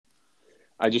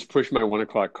I just pushed my 1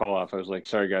 o'clock call off. I was like,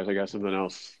 sorry guys, I got something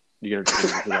else. You gotta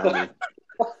finish without me.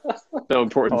 So I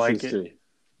important like since it.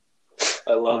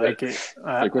 to I I love it. like it.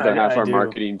 like with a half I our do.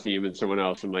 marketing team and someone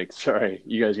else. I'm like, sorry,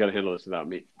 you guys gotta handle this without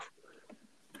me.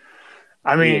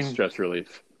 I It is mean, stress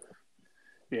relief.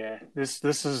 yeah, this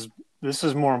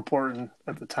is more important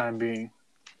at the time being.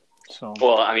 So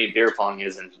Well, I mean, beer pong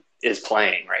is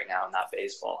playing right now, not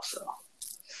baseball. So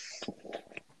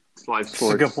It's live it's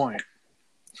a good sports. point.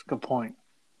 It's a good point.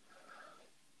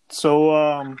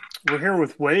 So we're here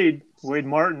with Wade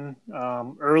Martin,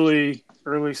 early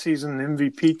season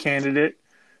MVP candidate.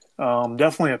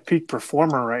 Definitely a peak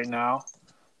performer right now.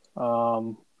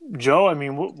 Um, Joe, I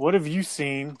mean, what have you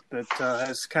seen that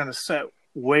has kind of set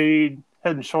Wade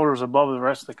head and shoulders above the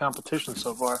rest of the competition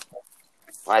so far?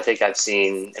 I think I've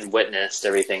seen and witnessed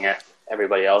everything that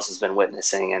everybody else has been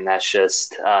witnessing, and that's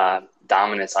just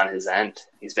dominance on his end.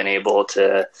 He's been able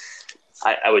to.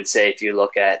 I would say if you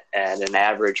look at an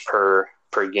average per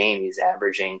game, he's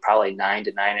averaging probably 9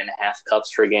 to 9.5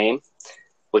 cups per game,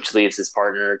 which leaves his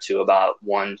partner to about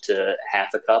 1 to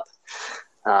 1/2 cup.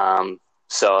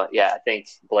 So, yeah, I think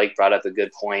Blake brought up a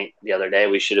good point the other day.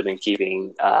 We should have been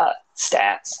keeping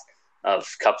stats of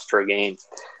cups per game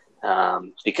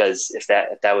because if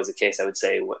that was the case, I would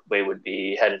say Wade would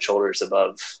be head and shoulders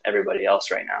above everybody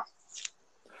else right now.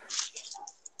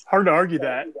 Hard to argue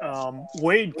that.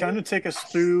 Wade, kind of take us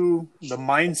through the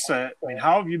mindset. I mean,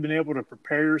 how have you been able to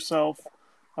prepare yourself?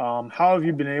 How have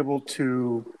you been able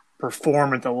to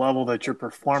perform at the level that you're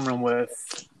performing with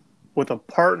a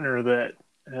partner that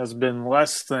has been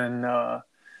less than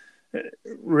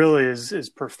really is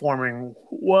performing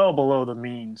well below the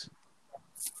means?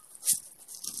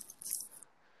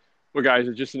 Well, guys,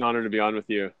 it's just an honor to be on with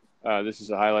you. This is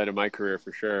a highlight of my career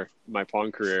for sure, my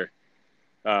pong career.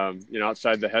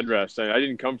 Outside the headrest, I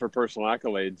didn't come for personal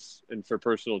accolades and for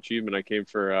personal achievement. I came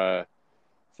for a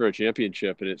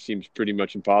championship, and it seems pretty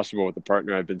much impossible with the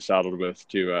partner I've been saddled with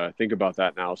to think about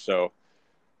that now. So,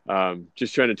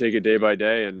 just trying to take it day by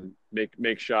day and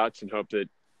make shots and hope that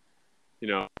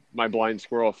my blind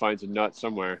squirrel finds a nut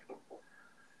somewhere.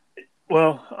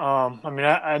 Well, I mean,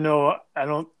 I know I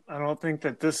don't think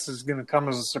that this is going to come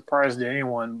as a surprise to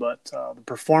anyone, but the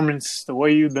performance, the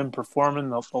way you've been performing,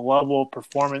 the level of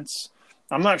performance,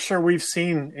 I'm not sure we've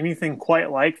seen anything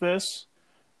quite like this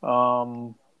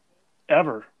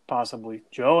ever, possibly.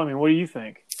 Joe, I mean, what do you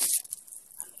think?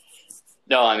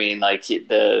 No, I mean, like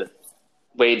the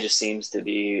Wade just seems to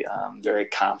be very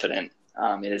confident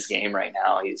in his game right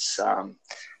now. He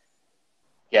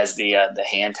has the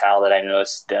hand towel that I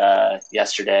noticed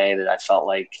yesterday that I felt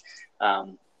like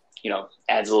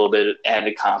adds a little bit of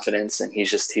added confidence, and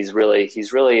he's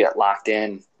really locked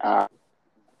in.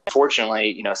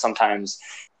 Unfortunately, sometimes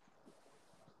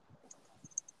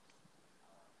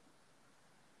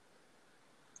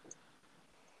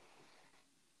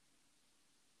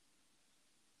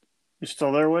You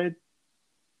still there, Wade?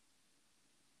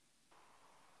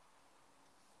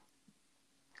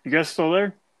 You guys still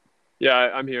there? Yeah,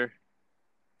 I'm here.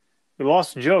 We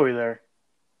lost Joey there.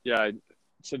 Yeah, I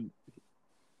said,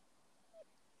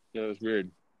 yeah, it was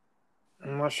weird.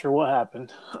 I'm not sure what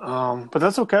happened, but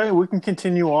that's okay. We can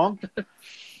continue on. He'll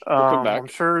come I'm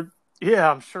back. sure. Yeah,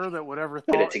 I'm sure that whatever get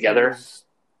it thought he together. was.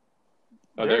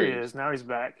 Oh, There there he he is. is. Now he's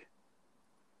back.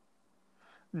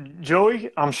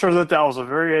 Joey, I'm sure that was a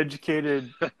very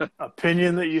educated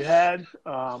opinion that you had.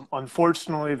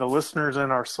 Unfortunately, the listeners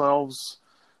and ourselves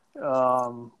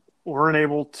weren't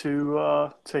able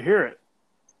to hear it.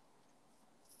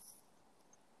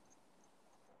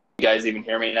 You guys even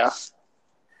hear me now?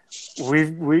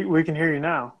 We can hear you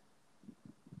now,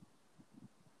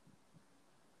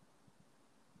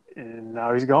 and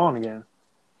now he's gone again.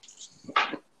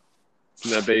 In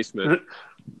that basement.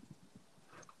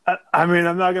 I mean,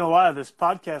 I'm not going to lie. This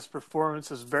podcast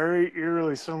performance is very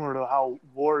eerily similar to how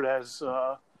Ward has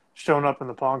shown up in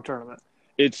the Pong tournament.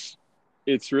 It's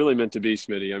really meant to be,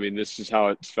 Smitty. I mean, this is how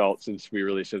it's felt since we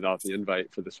really sent out the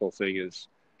invite for this whole thing. Is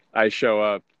I show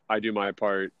up, I do my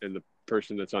part, and the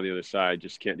person that's on the other side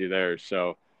just can't do theirs.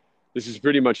 So this is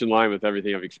pretty much in line with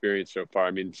everything I've experienced so far.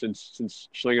 I mean, since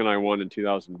Schling and I won in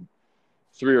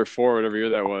 2003 or 4, whatever year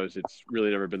that was, it's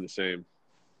really never been the same.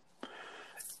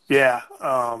 Yeah,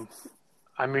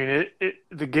 I mean,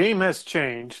 the game has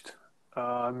changed.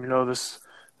 This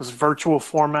virtual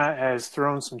format has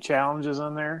thrown some challenges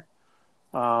in there,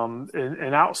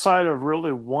 and outside of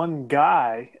really one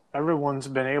guy, everyone's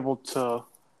been able to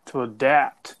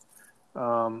adapt. I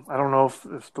don't know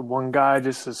if the one guy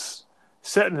just is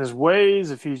set in his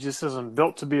ways, if he just isn't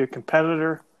built to be a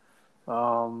competitor.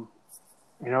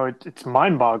 It's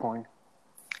mind-boggling.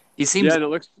 He seems Yeah,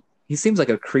 and he seems like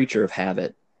a creature of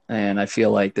habit. And I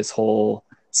feel like this whole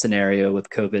scenario with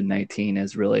COVID-19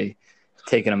 has really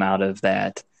taken him out of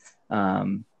that,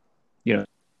 you know,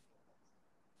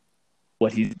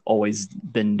 what he's always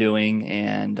been doing.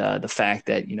 And the fact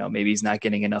that, maybe he's not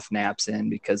getting enough naps in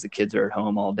because the kids are at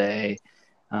home all day.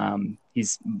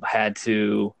 He's had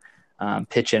to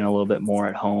pitch in a little bit more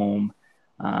at home,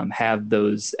 have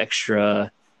those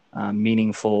extra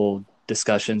meaningful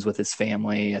discussions with his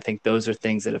family. I think those are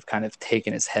things that have kind of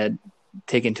taken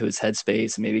to his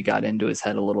headspace and maybe got into his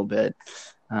head a little bit.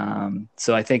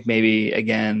 So I think maybe,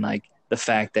 again, like the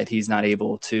fact that he's not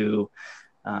able to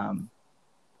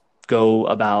go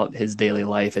about his daily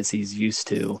life as he's used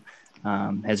to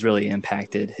has really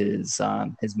impacted his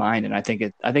mind. And I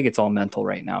think it's all mental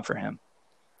right now for him.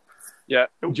 Yeah,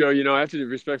 Joe, I have to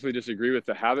respectfully disagree with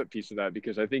the habit piece of that,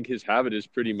 because I think his habit is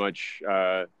pretty much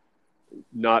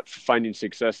not finding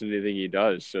success in anything he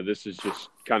does. So this is just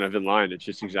kind of in line. It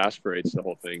just exasperates the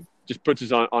whole thing. Just puts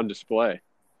us on display.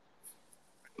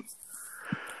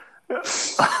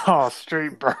 Oh,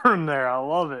 straight burn there. I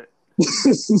love it.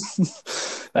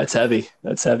 That's heavy.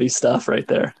 That's heavy stuff right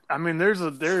there. I mean, there's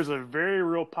a very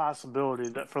real possibility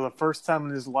that for the first time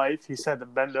in his life, he's had to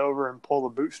bend over and pull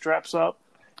the bootstraps up.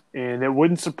 And it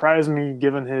wouldn't surprise me,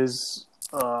 given his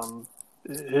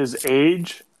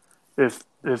age,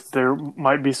 if there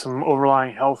might be some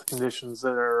overlying health conditions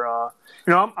that are,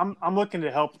 I'm looking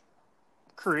to help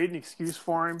create an excuse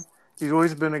for him. He's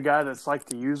always been a guy that's liked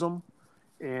to use them,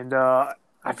 and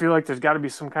I feel like there's got to be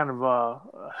some kind of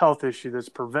health issue that's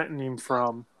preventing him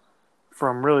from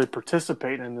really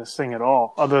participating in this thing at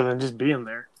all, other than just being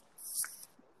there.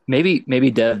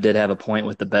 Maybe Dev did have a point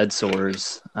with the bed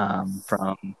sores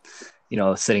from,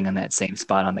 sitting on that same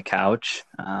spot on the couch.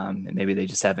 And maybe they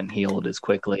just haven't healed as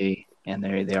quickly, and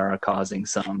they are causing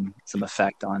some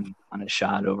effect on his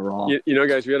shot overall.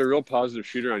 Guys, we had a real positive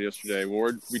shoot around yesterday.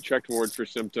 We checked Ward for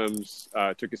symptoms,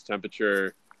 took his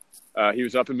temperature. He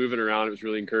was up and moving around. It was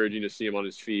really encouraging to see him on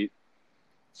his feet.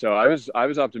 So I was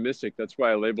optimistic. That's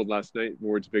why I labeled last night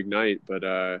Ward's big night. But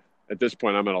at this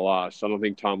point, I'm at a loss. I don't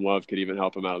think Tom Love could even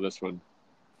help him out of this one.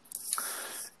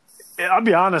 Yeah, I'll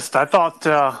be honest. I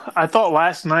thought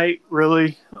last night,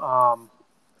 really,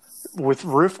 with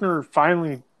Rufner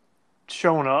finally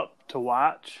showing up to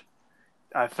watch,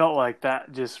 I felt like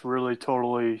that just really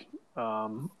totally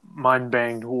mind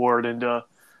banged Ward into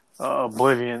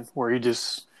oblivion, where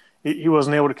he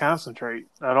wasn't able to concentrate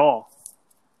at all.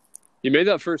 He made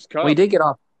that first cup. We did get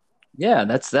off. Yeah,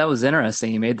 that was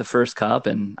interesting. He made the first cup,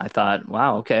 and I thought,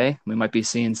 wow, okay, we might be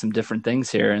seeing some different things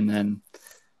here. And then,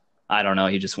 I don't know,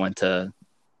 he just went to,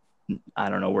 I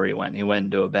don't know where he went. He went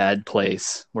into a bad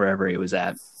place wherever he was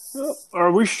at.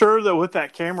 Are we sure that with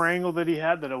that camera angle that he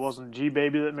had, that it wasn't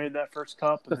G-Baby that made that first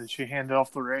cup, and then she handed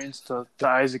off the reins to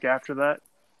Isaac after that?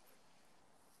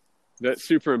 That's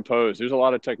superimposed. There's a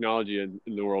lot of technology in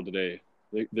the world today.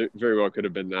 There very well could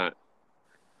have been that.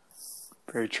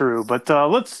 Very true. But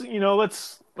let's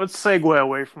segue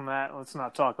away from that. Let's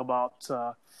not talk about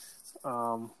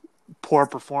poor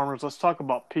performers. Let's talk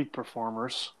about peak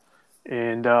performers.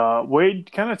 And Wade,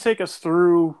 kind of take us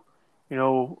through,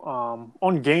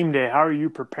 on game day, how are you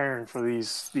preparing for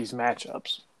these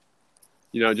matchups?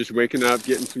 Just waking up,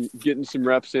 getting some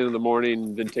reps in the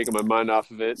morning, then taking my mind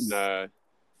off of it. And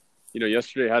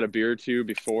yesterday I had a beer or two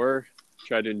before.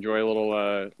 Tried to enjoy a little.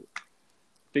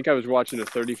 I think I was watching a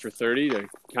 30 for 30 to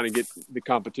kind of get the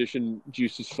competition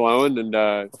juices flowing,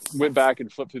 and went back and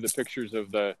flipped through the pictures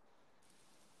of the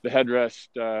headrest.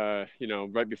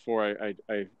 Right before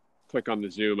I click on the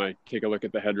Zoom, I take a look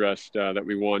at the headrest that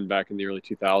we won back in the early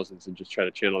 2000s and just try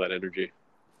to channel that energy.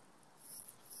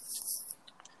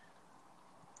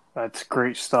 That's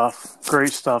great stuff.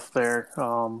 Great stuff there.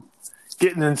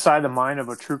 Getting inside the mind of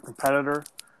a true competitor.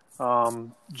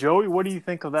 Joey, what do you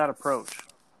think of that approach?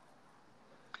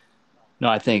 No,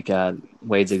 I think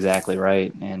Wade's exactly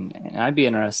right, and I'd be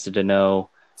interested to know,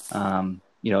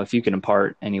 if you can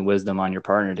impart any wisdom on your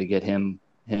partner to get him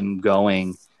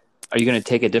going. Are you going to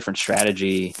take a different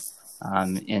strategy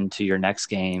into your next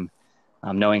game,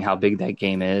 knowing how big that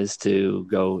game is to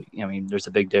go? There's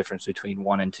a big difference between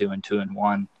 1-2 and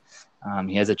 2-1.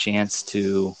 He has a chance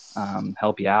to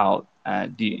help you out.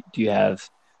 Do you have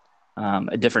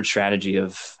a different strategy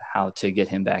of how to get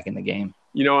him back in the game?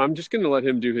 I'm just going to let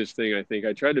him do his thing, I think.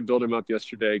 I tried to build him up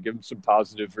yesterday, give him some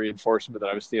positive reinforcement that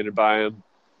I was standing by him.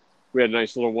 We had a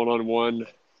nice little one-on-one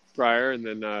prior, and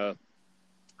then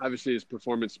obviously his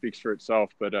performance speaks for itself.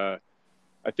 But I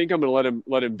think I'm going to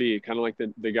let him be, kind of like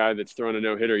the guy that's throwing a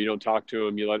no-hitter. You don't talk to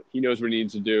him. He knows what he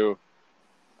needs to do.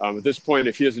 At this point,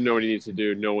 if he doesn't know what he needs to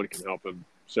do, no one can help him.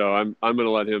 So I'm going to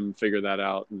let him figure that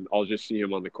out, and I'll just see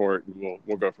him on the court, and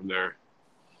we'll go from there.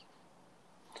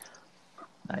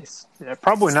 Nice. Yeah,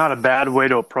 probably not a bad way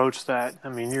to approach that. I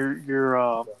mean,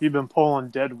 you've been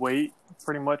pulling dead weight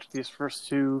pretty much these first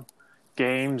two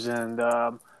games, and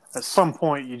at some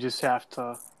point you just have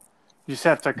to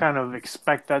kind of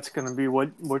expect that's going to be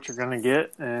what you're going to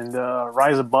get, and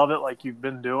rise above it like you've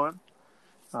been doing.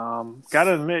 Got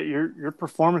to admit, your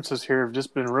performances here have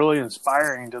just been really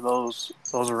inspiring to those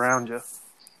around you.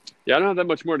 Yeah, I don't have that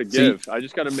much more to give. I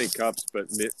just got to make cups, but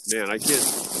man, I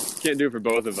can't do it for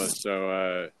both of us.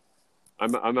 So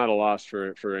I'm at a loss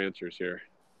for answers here.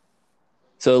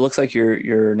 So it looks like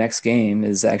your next game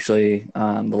is actually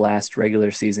the last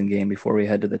regular season game before we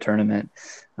head to the tournament.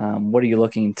 What are you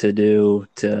looking to do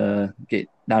to get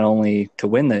not only to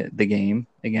win the game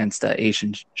against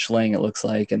Asian Schling, it looks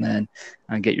like, and then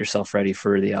get yourself ready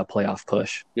for the playoff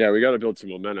push? Yeah, we got to build some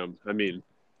momentum. I mean,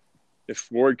 if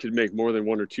Ward could make more than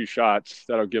one or two shots,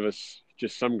 that'll give us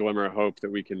just some glimmer of hope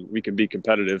that we can be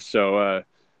competitive. So,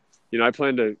 I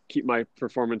plan to keep my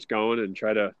performance going and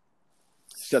try to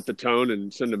set the tone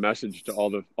and send a message to all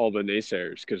the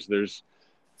naysayers, because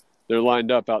they're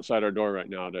lined up outside our door right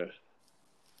now.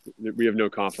 We have no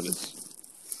confidence.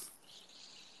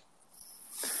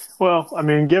 Well, I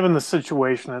mean, given the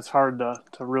situation, it's hard to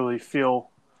really feel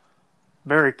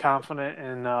very confident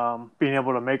in being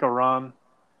able to make a run.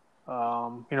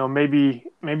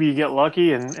 Maybe you get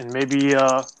lucky and maybe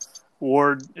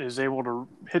Ward is able to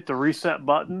hit the reset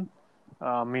button.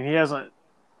 I mean, he hasn't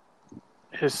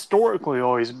historically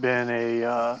always been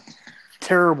a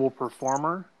terrible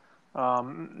performer.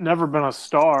 Never been a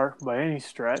star by any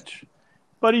stretch,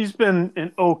 but he's been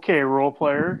an okay role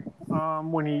player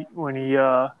when he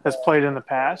has played in the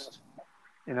past,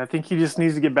 and I think he just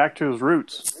needs to get back to his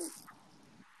roots.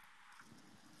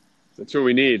 That's what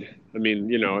we need. I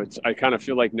mean, I kind of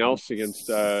feel like Nels against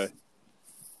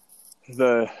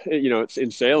it's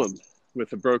in Salem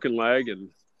with a broken leg and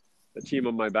a team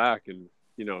on my back, and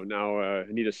now I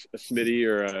need a Smitty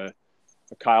or a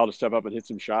Kyle to step up and hit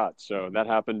some shots. So that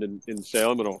happened in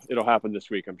Salem. It'll happen this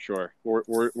week, I'm sure.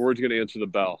 Ward's going to answer the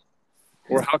bell.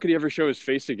 Or how could he ever show his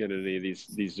face again in any of these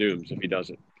Zooms if he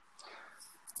doesn't?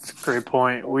 That's a great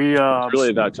point. It's really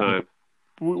at that time.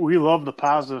 We love the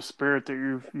positive spirit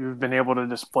that you've been able to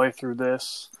display through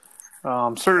this.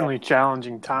 Certainly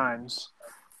challenging times.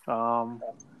 We're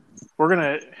going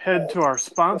to head to our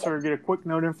sponsor, get a quick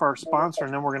note in for our sponsor,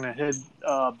 and then we're going to head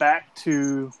back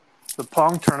to the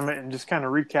Pong tournament and just kind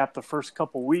of recap the first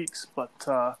couple weeks. But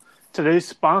today's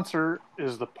sponsor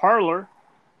is the Parlor.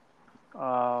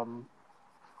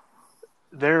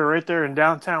 They're right there in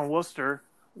downtown Worcester,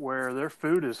 where their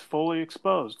food is fully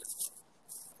exposed.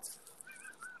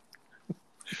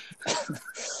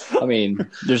 I mean,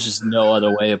 there's just no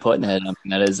other way of putting it. I mean,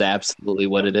 that is absolutely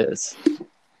what it is.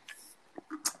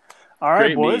 All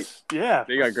right, great boys. Meat. Yeah.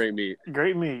 They got great meat.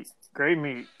 Great meat.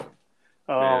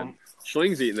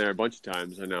 Schling's eaten there a bunch of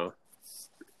times, I know.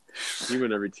 He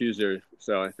went every Tuesday,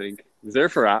 so I think. He was there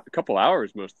for a couple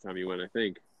hours most of the time he went, I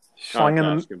think.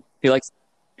 He likes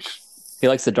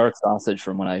the dark sausage,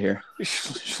 from what I hear.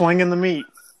 Slinging the meat.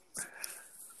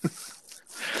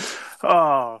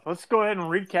 Let's go ahead and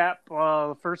recap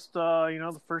the first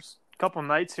couple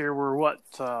nights here. We're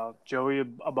Joey,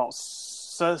 about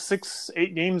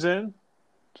 8 games in?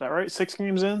 Is that right? 6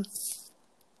 games in?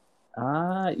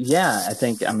 Yeah, I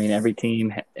think. I mean, every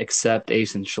team except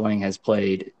Ace and Schling has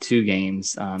played 2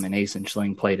 games, and Ace and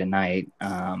Schling played a night.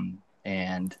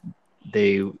 And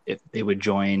if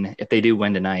they do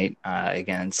win tonight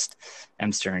against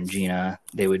Emster and Gina,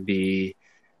 they would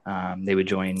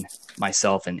join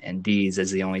myself and Dees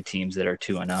as the only teams that are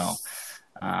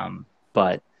 2-0.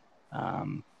 But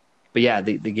yeah,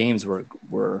 the games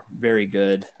were very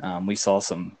good. We saw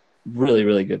some really,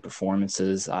 really good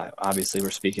performances. Obviously, we're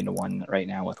speaking to one right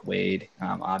now with Wade.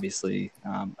 Obviously,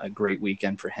 a great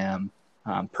weekend for him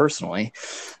personally.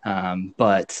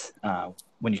 But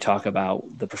when you talk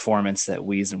about the performance that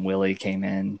Weeze and Willie came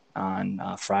in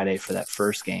on Friday for that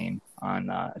first game on,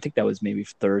 I think that was maybe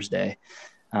Thursday,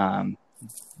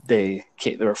 they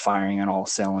were firing on all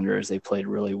cylinders. They played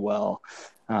really well.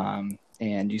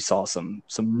 And you saw some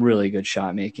really good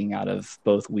shot making out of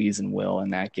both Weeze and Will in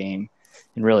that game,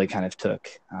 and really kind of took,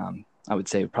 I would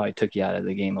say, probably took you out of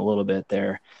the game a little bit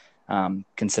there,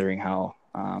 considering how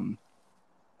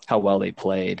well they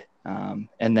played.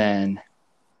 And then,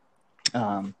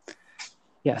 so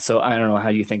I don't know,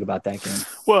 how do you think about that game?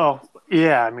 Well,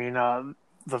 yeah, I mean,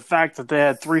 the fact that they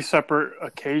had 3 separate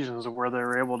occasions where they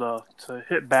were able to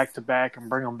hit back to back and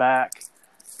bring them back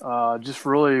just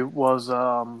really was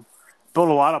built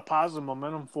a lot of positive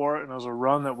momentum for it, and it was a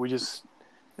run that we just,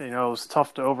 it was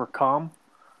tough to overcome.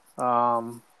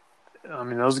 I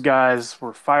mean, those guys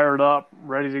were fired up,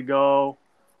 ready to go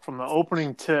from the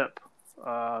opening tip.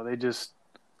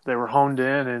 They were honed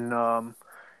in, and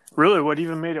really, what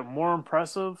even made it more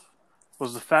impressive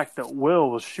was the fact that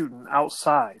Will was shooting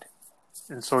outside,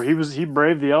 and so he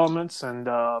braved the elements and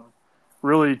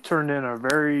really turned in a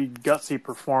very gutsy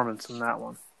performance in that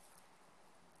one.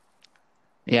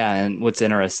 Yeah, and what's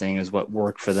interesting is what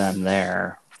worked for them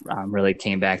there really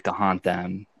came back to haunt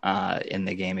them in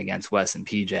the game against Wes and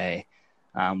PJ,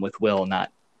 with Will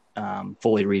not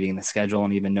fully reading the schedule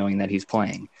and even knowing that he's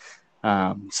playing.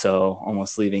 So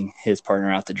almost leaving his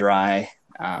partner out to dry,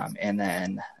 and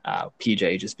then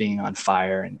PJ just being on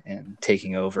fire and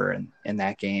taking over in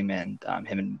that game, and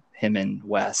him and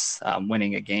Wes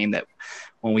winning a game that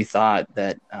when we thought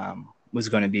that was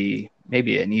going to be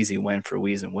maybe an easy win for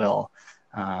Weeze and Will,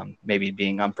 maybe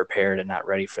being unprepared and not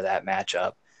ready for that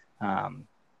matchup,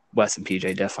 Wes and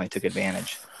PJ definitely took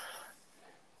advantage.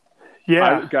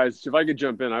 Yeah, guys, if I could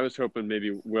jump in, I was hoping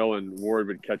maybe Will and Ward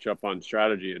would catch up on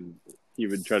strategy, and he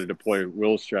would try to deploy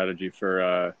Will's strategy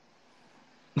for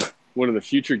one of the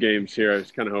future games here. I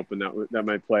was kind of hoping that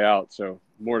might play out. So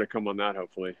more to come on that,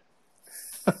 hopefully.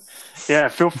 Yeah,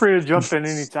 feel free to jump in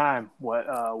anytime,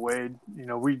 Wade.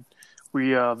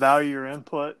 We value your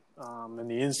input and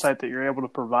the insight that you're able to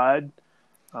provide.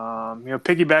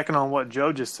 Piggybacking on what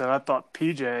Joe just said, I thought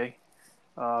PJ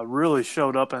really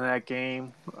showed up in that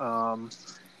game.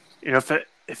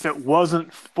 If it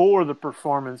wasn't for the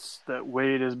performance that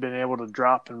Wade has been able to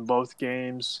drop in both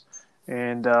games,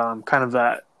 and kind of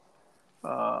that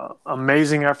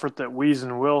amazing effort that Weeze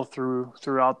and Will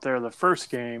threw out there the first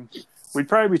game, we'd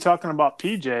probably be talking about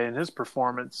PJ and his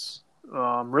performance.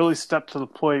 Really stepped to the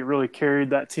plate, really carried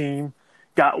that team,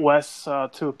 got Wes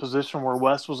to a position where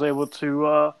Wes was able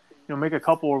to make a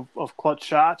couple of clutch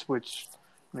shots, which,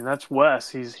 I mean, that's Wes.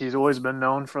 He's always been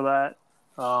known for that.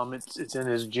 It's in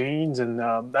his genes,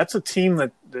 and that's a team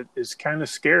that is kind of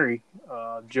scary.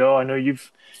 Joe, I know you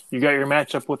got your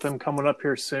matchup with them coming up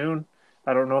here soon.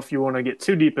 I don't know if you want to get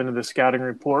too deep into the scouting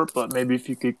report, but maybe if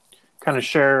you could kind of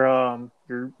share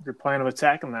your plan of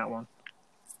attack in that one.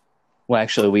 Well,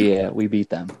 actually, we beat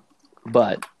them,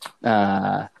 but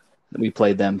we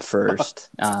played them first,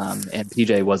 and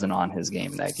PJ wasn't on his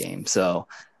game that game. So,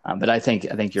 but I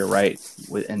think you're right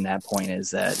in that point,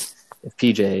 is that if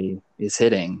PJ is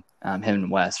hitting, him and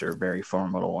Wes are very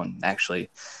formidable, and actually,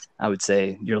 I would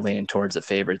say you're leaning towards the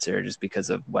favorites here just because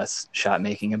of Wes' shot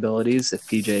making abilities. If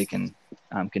PJ can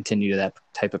continue that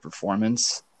type of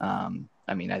performance,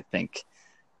 I think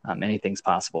anything's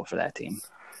possible for that team.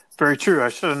 Very true. I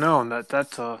should have known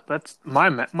that's my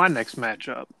next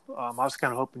matchup. I was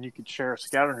kind of hoping you could share a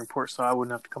scouting report so I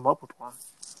wouldn't have to come up with one.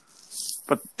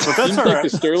 But that's all right.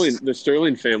 The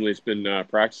Sterling family's been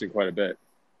practicing quite a bit.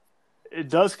 It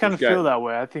does kind of feel that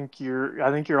way. I think you're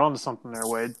onto something there,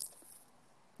 Wade.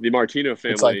 The Martino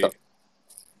family,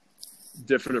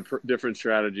 different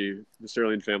strategy. The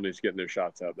Sterling family's getting their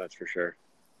shots up. That's for sure.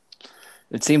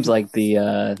 It seems like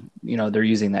they're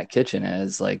using that kitchen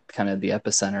as like kind of the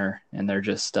epicenter, and they're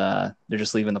just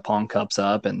leaving the Pong cups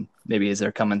up, and maybe as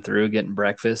they're coming through getting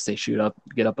breakfast, they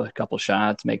get up a couple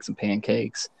shots, make some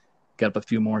pancakes, get up a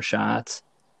few more shots.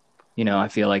 I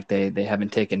feel like they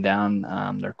haven't taken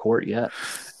down their court yet.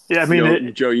 Yeah, I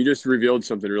mean, Joe, you just revealed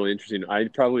something really interesting. I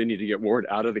probably need to get Ward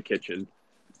out of the kitchen,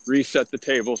 reset the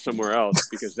table somewhere else,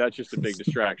 because that's just a big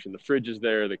distraction. The fridge is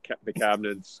there, the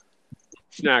cabinets.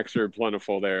 Snacks are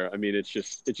plentiful there. I mean, it's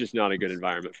just not a good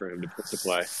environment for him to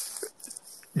play.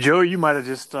 Joe, you might have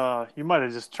just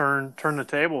turned the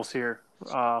tables here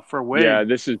for Wade. Yeah,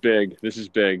 this is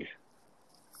big.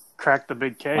 Crack the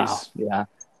big case. Wow.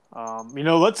 Yeah.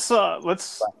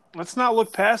 Let's not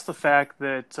look past the fact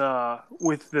that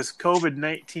with this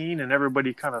COVID-19 and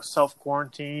everybody kind of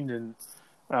self-quarantined, and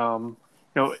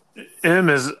M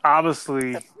is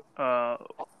obviously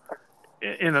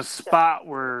in a spot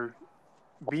where,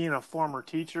 being a former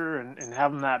teacher and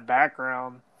having that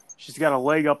background, she's got a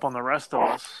leg up on the rest of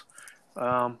us.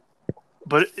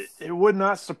 But it would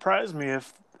not surprise me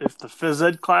if the phys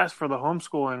ed class for the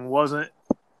homeschooling wasn't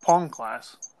Pong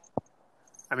class.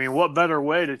 I mean, what better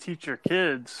way to teach your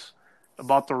kids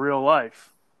about the real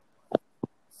life?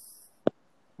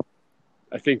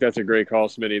 I think that's a great call,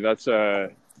 Smitty. That's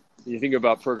you think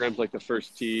about programs like the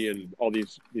First Tee and all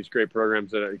these great programs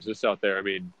that exist out there. I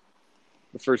mean,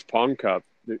 the first Pong Cup,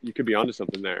 you could be onto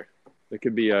something there. There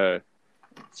could be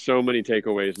so many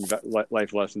takeaways and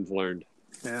life lessons learned.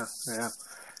 Yeah.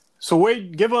 So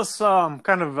Wade, give us kind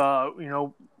of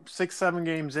 6-7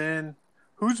 games in.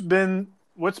 Who's been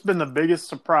what's been the biggest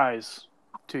surprise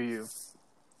to you?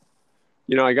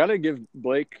 I got to give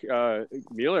Blake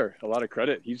Mueller a lot of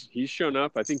credit. He's shown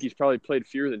up. I think he's probably played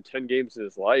fewer than 10 games in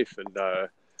his life, and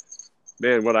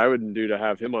man, what I wouldn't do to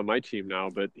have him on my team now.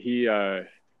 But he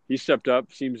stepped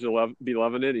up. Seems to be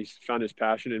loving it. He's found his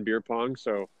passion in beer pong,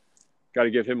 so got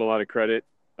to give him a lot of credit.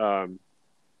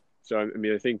 So I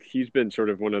mean, I think he's been sort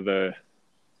of one of the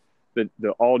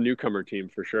all newcomer team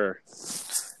for sure.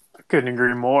 I couldn't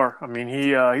agree more. I mean,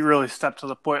 he really stepped to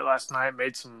the plate last night,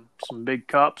 made some big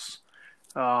cups.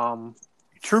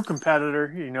 True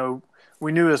competitor.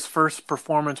 We knew his first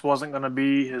performance wasn't going to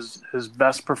be his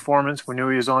best performance. We knew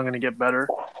he was only going to get better,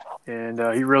 and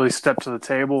he really stepped to the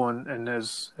table and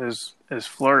has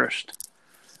flourished.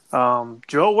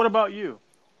 Joe, what about you?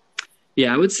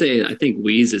 Yeah, I would say I think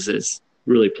Weeze has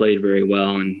really played very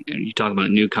well, and you talk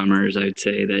about newcomers, I would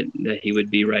say that he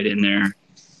would be right in there.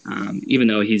 Even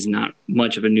though he's not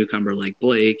much of a newcomer like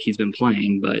Blake, he's been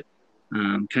playing, but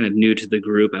kind of new to the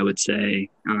group, I would say.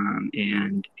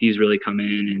 And he's really come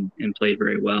in and played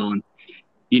very well. And,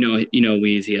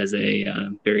 Weeze, he has a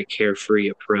very carefree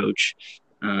approach.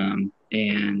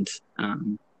 He's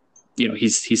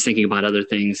thinking about other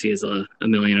things. He has a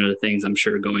million other things, I'm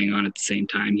sure, going on at the same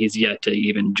time. He's yet to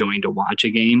even join to watch a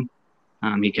game.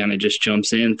 He kind of just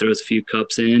jumps in, throws a few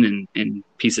cups in and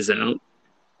pieces out.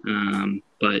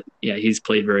 But yeah, he's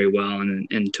played very well.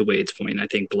 And to Wade's point, I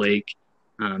think Blake,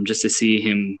 just to see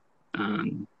him,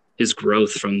 his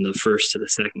growth from the first to the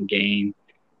second game,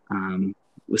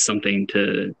 was something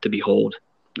to behold.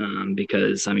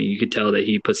 Because I mean, you could tell that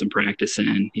he put some practice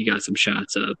in, he got some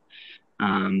shots up.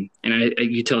 And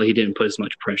you could tell he didn't put as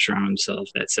much pressure on himself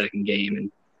that second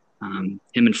game. And,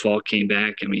 him and Falk came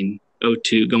back. I mean,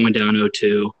 0-2, going down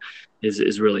 0-2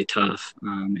 is really tough.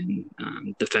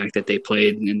 The fact that they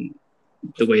played in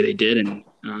the way they did, and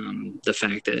the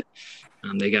fact that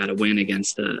they got a win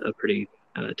against a pretty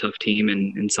tough team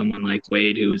and someone like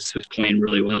Wade who's playing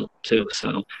really well too.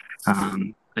 So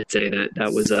I'd say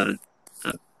that was a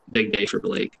big day for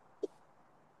Blake.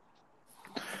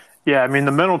 Yeah, I mean,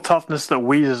 the mental toughness that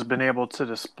Weeze has been able to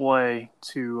display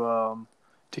to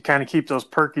kind of keep those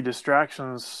perky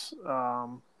distractions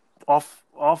off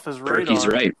his radar. Perky's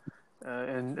right.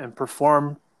 And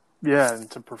perform, and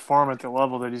to perform at the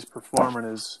level that he's performing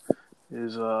is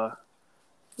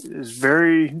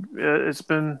very. It's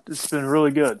been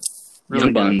really good. Really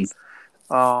Young Buns.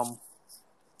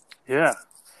 Yeah.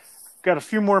 Got a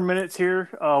few more minutes here.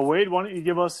 Wade, why don't you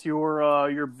give us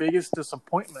your biggest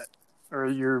disappointment or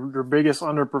your biggest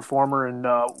underperformer, and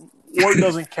what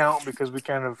doesn't count because we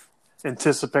kind of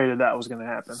anticipated that was going to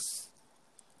happen.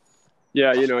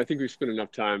 Yeah, I think we've spent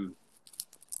enough time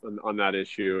on that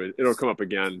issue. It'll come up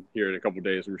again here in a couple of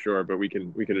days, I'm sure, but we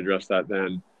can address that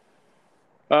then.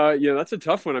 That's a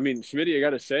tough one. I mean, Smitty, I got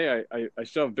to say, I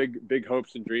still have big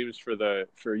hopes and dreams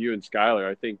for you and Skylar.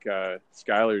 I think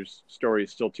Skylar's story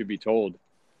is still to be told,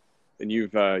 and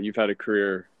you've had a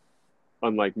career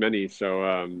unlike many. So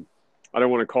I don't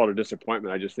want to call it a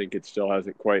disappointment. I just think it still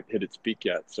hasn't quite hit its peak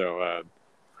yet. So I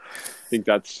think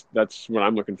that's what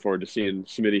I'm looking forward to, seeing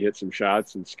Smitty hit some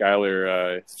shots and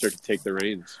Skylar start to take the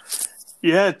reins.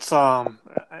 Yeah, it's. I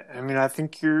mean, I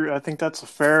think that's a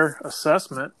fair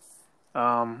assessment.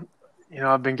 I've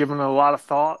been giving it a lot of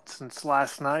thought since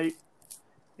last night,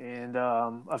 and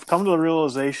I've come to the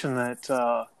realization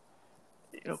that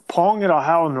Pong at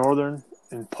Ohio Northern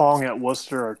and Pong at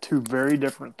Worcester are two very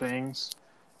different things.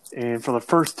 And for the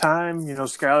first time,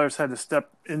 Skylar's had to step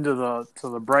into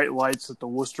the bright lights at the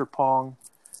Worcester Pong.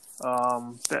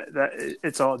 That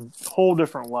it's a whole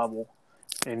different level,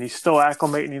 and he's still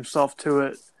acclimating himself to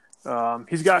it.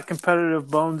 He's got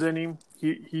competitive bones in him.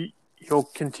 He'll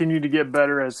continue to get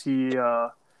better as he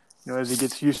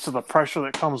gets used to the pressure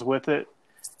that comes with it.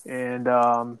 And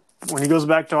when he goes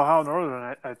back to Ohio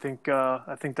Northern, I think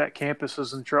that campus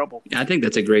is in trouble. Yeah, I think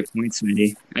that's a great point,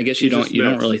 Smitty. I guess you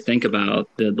don't really think about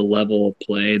the level of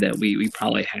play that we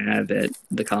probably have at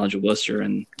the College of Worcester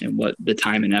and what the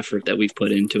time and effort that we've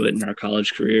put into it in our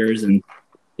college careers. And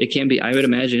it can be, I would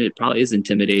imagine it probably is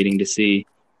intimidating to see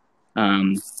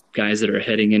guys that are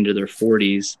heading into their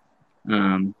 40s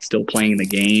still playing the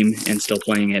game and still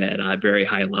playing it at a very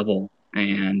high level.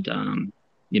 And,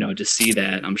 to see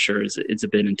that, I'm sure it's a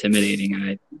bit intimidating.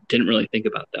 I didn't really think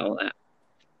about all that.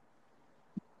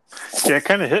 Yeah, it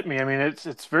kind of hit me. I mean,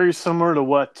 it's very similar to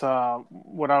what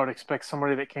I would expect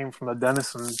somebody that came from the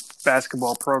Denison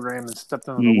basketball program and stepped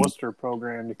into the Worcester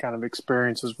program to kind of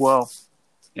experience as well.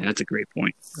 Yeah, that's a great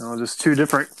point. Just two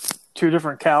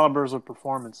different calibers of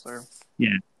performance there.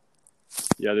 Yeah.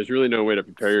 Yeah, there's really no way to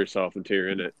prepare yourself until you're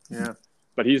in it. Yeah.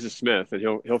 but he's a Smith, and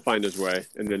he'll find his way.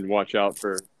 And then watch out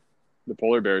for the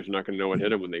polar bears. Are not going to know what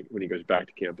hit him when he goes back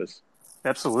to campus.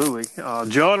 Absolutely.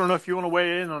 Joe, I don't know if you want to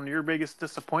weigh in on your biggest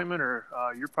disappointment, or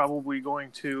you're probably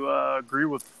going to agree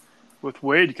with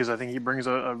Wade, because I think he brings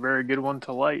a very good one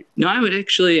to light. No, I would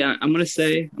actually. I'm gonna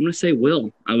say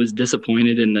Will. I was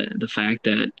disappointed in the fact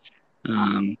that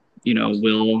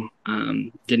Will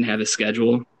didn't have his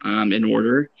schedule in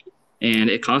order, and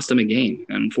it cost him a game.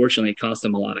 Unfortunately, it cost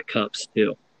him a lot of cups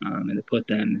too, and it put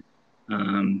them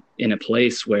in a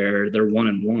place where they're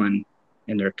 1-1,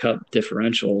 and their cup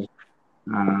differential.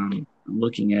 I'm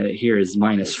looking at it here is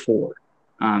 -4,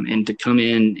 and to come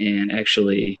in and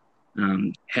actually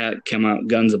come out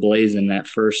guns a-blazing that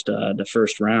the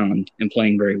first round and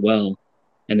playing very well,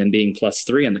 and then being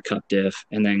 +3 on the cup diff,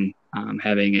 and then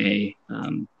having a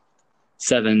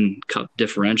 7 cup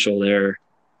differential there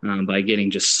by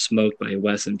getting just smoked by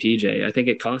Wes and PJ. I think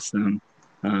it cost them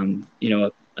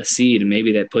a seed, and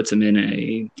maybe that puts them in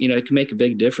it can make a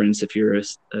big difference if you're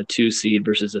a 2 seed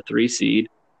versus a 3 seed.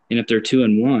 And if they're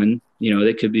 2-1,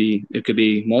 it could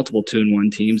be multiple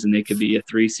 2-1 teams, and they could be a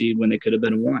 3 seed when they could have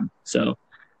been a 1. So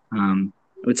I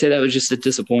would say that was just a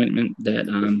disappointment that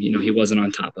he wasn't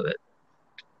on top of it.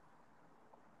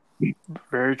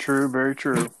 Very true, very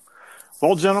true.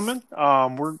 Well, gentlemen,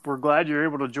 we're glad you're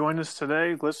able to join us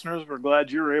today. Listeners, we're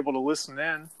glad you were able to listen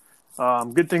in.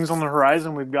 Good things on the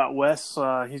horizon. We've got Wes.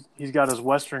 He's got his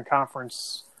Western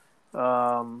Conference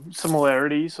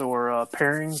similarities or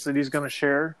pairings that he's going to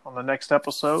share on the next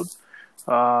episode.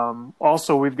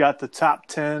 Also, we've got the top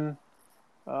 10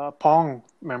 Pong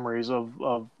memories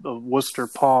of Worcester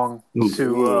Pong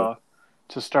to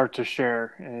start to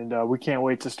share, and we can't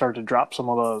wait to start to drop some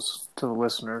of those to the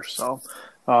listeners. So,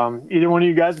 either one of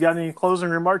you guys got any closing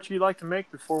remarks you'd like to make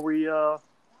before we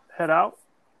head out?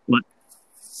 What?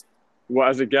 Well,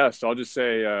 as a guest, I'll just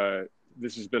say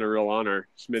this has been a real honor,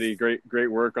 Smitty.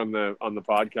 Great work on the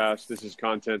podcast. This is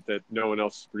content that no one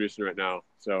else is producing right now.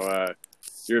 So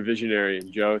you're a visionary,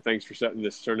 and Joe, thanks for setting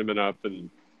this tournament up. And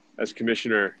as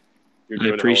commissioner, you're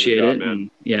doing I appreciate a hell of a job, it,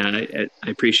 man. And I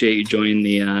appreciate you joining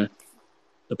the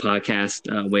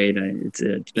podcast, Wade.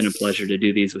 It's been a pleasure to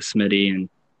do these with Smitty, and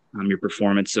your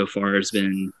performance so far has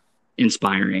been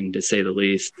inspiring, to say the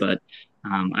least. But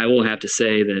I will have to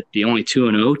say that the only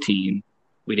 2-0 team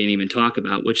we didn't even talk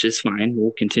about, which is fine.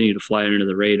 We'll continue to fly under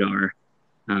the radar,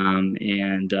 and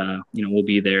we'll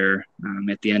be there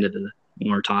at the end of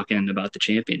when we're talking about the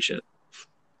championship.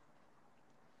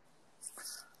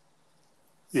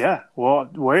 Yeah, well,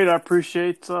 Wade, I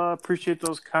appreciate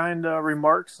those kind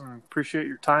remarks, and appreciate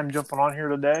your time jumping on here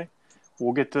today.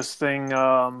 We'll get this thing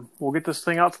out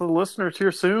to the listeners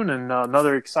here soon, and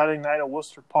another exciting night of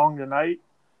Worcester Pong tonight.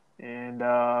 And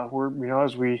we're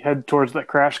as we head towards that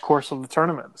crash course of the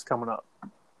tournament that's coming up.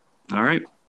 All right.